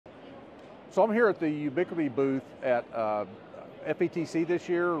So I'm here at the Ubiquiti booth at FETC this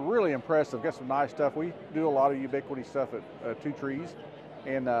year. Really impressive. Got some nice stuff. We do a lot of Ubiquiti stuff at Twotrees,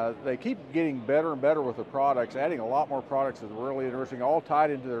 and they keep getting better and better with the products. Adding a lot more products is really interesting. All tied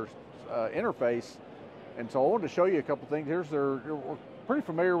into their interface. And so I wanted to show you a couple things. We're pretty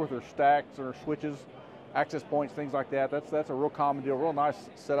familiar with their stacks or switches, access points, things like that. That's a real common deal. Real nice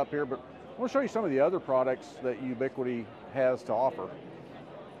setup here. But I want to show you some of the other products that Ubiquiti has to offer.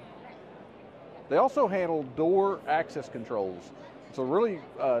 They also handle door access controls. So really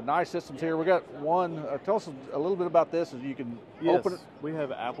nice systems here. We got one, tell us a little bit about this as you can open it. We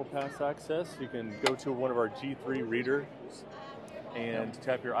have Apple Pass access. You can go to one of our G3 readers and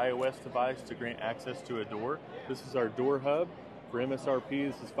tap your iOS device to grant access to a door. This is our door hub. For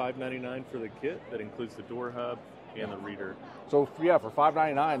MSRP, this is $5.99 for the kit. That includes the door hub and the reader. So yeah, for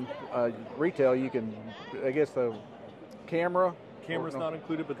 $5.99 retail, you can, I guess the camera's not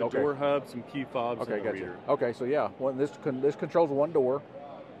included, but the door hub, some key fobs, and the reader. Okay, so yeah, this controls one door.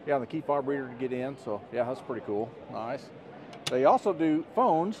 Yeah, and the key fob reader to get in. So yeah, that's pretty cool. Nice. They also do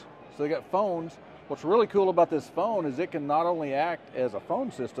phones. So they got phones. What's really cool about this phone is it can not only act as a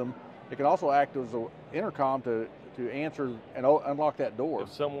phone system, it can also act as an intercom to answer and unlock that door.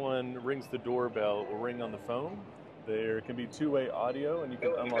 If someone rings the doorbell, it will ring on the phone. There can be two-way audio, and you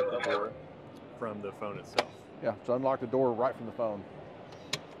can unlock the door from the phone itself. Yeah, so unlock the door right from the phone.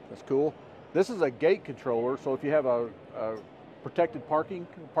 That's cool. This is a gate controller, so if you have a protected parking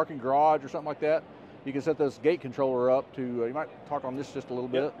garage or something like that, you can set this gate controller up to, you might talk on this just a little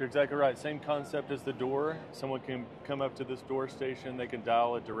bit. You're exactly right. Same concept as the door. Someone can come up to this door station, they can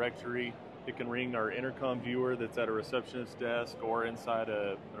dial a directory, it can ring our intercom viewer that's at a receptionist desk or inside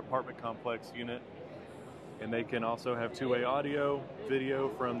an apartment complex unit. And they can also have two-way audio, video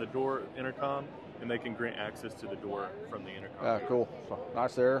from the door intercom, and they can grant access to the door from the intercom. Yeah, cool. So,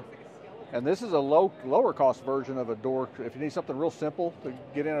 nice there. And this is a lower cost version of a door. If you need something real simple to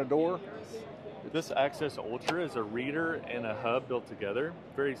get in a door. This Access Ultra is a reader and a hub built together.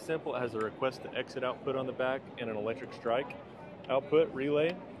 Very simple. It has a request to exit output on the back and an electric strike output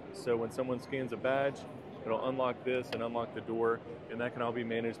relay. So when someone scans a badge, it'll unlock this and unlock the door, and that can all be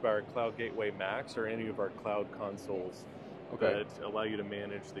managed by our Cloud Gateway Max or any of our cloud consoles that allow you to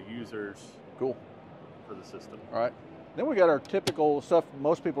manage the users for the system. All right. Then we got our typical stuff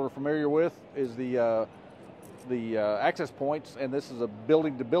most people are familiar with is the access points, and this is a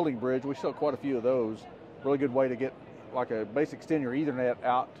building-to-building bridge. We sell quite a few of those. Really good way to get like a basic extend your Ethernet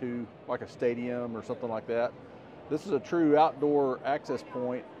out to like a stadium or something like that. This is a true outdoor access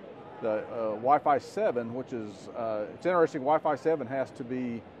point. The Wi-Fi 7, which is it's interesting. Wi-Fi 7 has to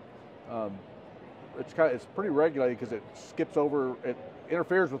be it's pretty regulated because it skips over. It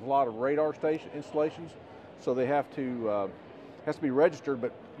interferes with a lot of radar station installations, so they have to has to be registered.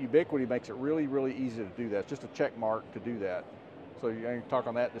 But Ubiquiti makes it really, really easy to do that. It's just a check mark to do that. So you can talk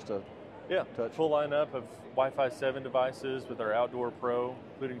on that just a touch. Full lineup of Wi-Fi 7 devices with our Outdoor Pro,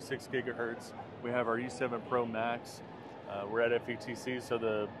 including 6 gigahertz. We have our E7 Pro Max. We're at FETC, so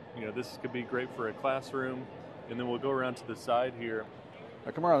this could be great for a classroom. And then we'll go around to the side here.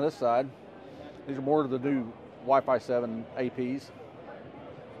 Now come around this side. These are more of the new Wi-Fi 7 APs.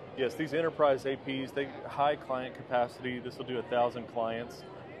 Yes, these enterprise APs, they high client capacity. This will do 1,000 clients.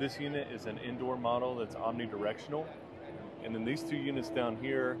 This unit is an indoor model that's omnidirectional. And then these two units down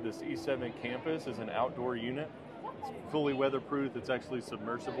here, this E7 Campus is an outdoor unit. It's fully weatherproof. It's actually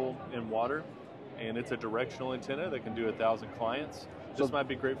submersible in water. And it's a directional antenna that can do 1,000 clients. This might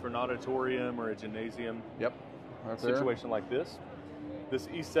be great for an auditorium or a gymnasium situation like this. This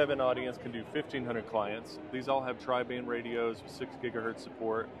E7 audience can do 1,500 clients. These all have tri-band radios with 6 gigahertz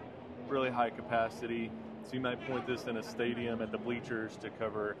support, really high capacity. So you might point this in a stadium at the bleachers to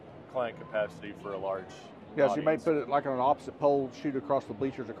cover client capacity for a large audience. So you might put it like on an opposite pole, shoot across the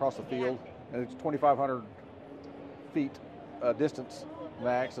bleachers, across the field, and it's 2,500 feet distance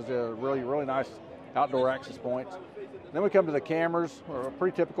max. It's a really, really nice outdoor access points. Then we come to the cameras. We're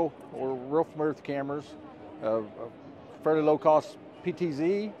pretty typical. We're real familiar with the cameras. Fairly low cost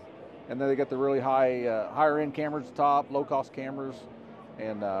PTZ, and then they got the really higher end cameras at the top, low cost cameras,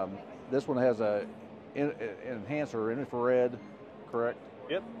 and this one has a enhancer, infrared, correct?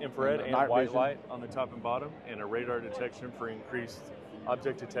 Yep, infrared and white light on the top and bottom, and a radar detection for increased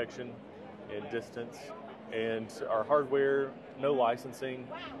object detection and distance. And our hardware, no licensing,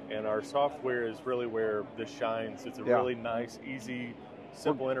 and our software is really where this shines. It's a really nice, easy,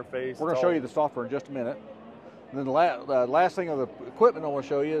 simple interface. We're going to show you the software in just a minute. And then the last thing of the equipment I want to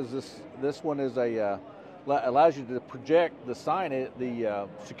show you is this one is allows you to project the the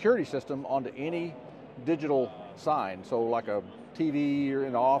security system onto any digital sign. So like a TV or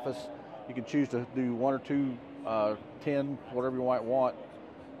in the office, You can choose to do 1 or 2, 10, whatever you might want,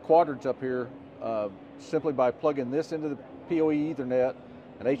 quadrants up here, simply by plugging this into the PoE Ethernet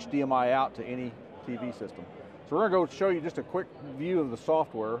and HDMI out to any TV system. So we're going to go show you just a quick view of the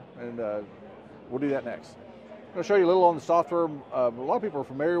software, and we'll do that next. I'm going to show you a little on the software. A lot of people are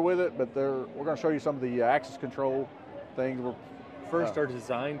familiar with it, but we're going to show you some of the access control things. First, our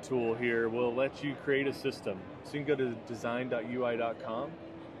design tool here will let you create a system. So you can go to design.ui.com,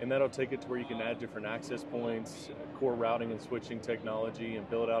 and that'll take it to where you can add different access points, core routing and switching technology, and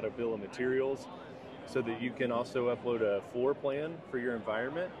build out a bill of materials so that you can also upload a floor plan for your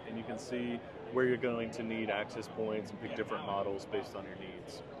environment, and you can see where you're going to need access points and pick different models based on your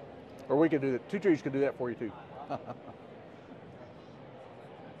needs. Or we could do that. Twotrees could do that for you too.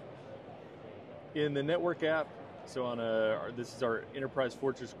 In the network app, so this is our Enterprise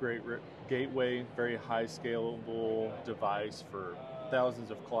Fortress Gateway, very high scalable device for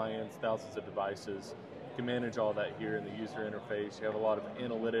thousands of clients, thousands of devices. You can manage all that here in the user interface. You have a lot of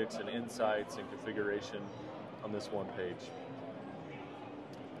analytics and insights and configuration on this one page.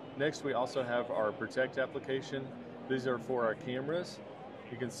 Next, we also have our Protect application. These are for our cameras.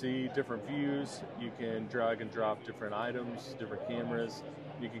 You can see different views. You can drag and drop different items, different cameras.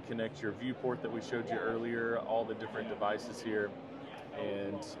 You can connect your viewport that we showed you earlier, all the different devices here.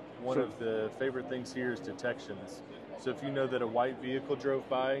 And one of the favorite things here is detections. So if you know that a white vehicle drove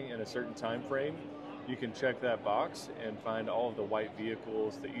by in a certain time frame, you can check that box and find all of the white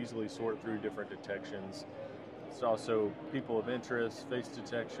vehicles that easily sort through different detections. It's also people of interest, face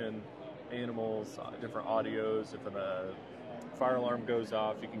detection, animals, different audios. If a fire alarm goes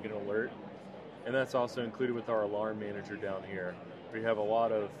off, you can get an alert. And that's also included with our alarm manager down here. We have a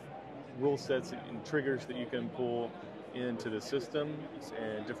lot of rule sets and triggers that you can pull into the system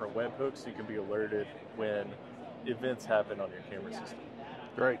and different webhooks so you can be alerted when events happen on your camera system.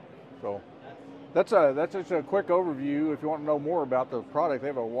 Great. So that's just a quick overview. If you want to know more about the product, they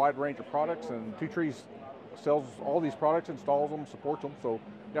have a wide range of products, and Twotrees sells all these products, installs them, supports them. So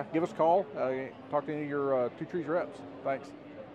yeah, give us a call, talk to any of your Twotrees reps. Thanks.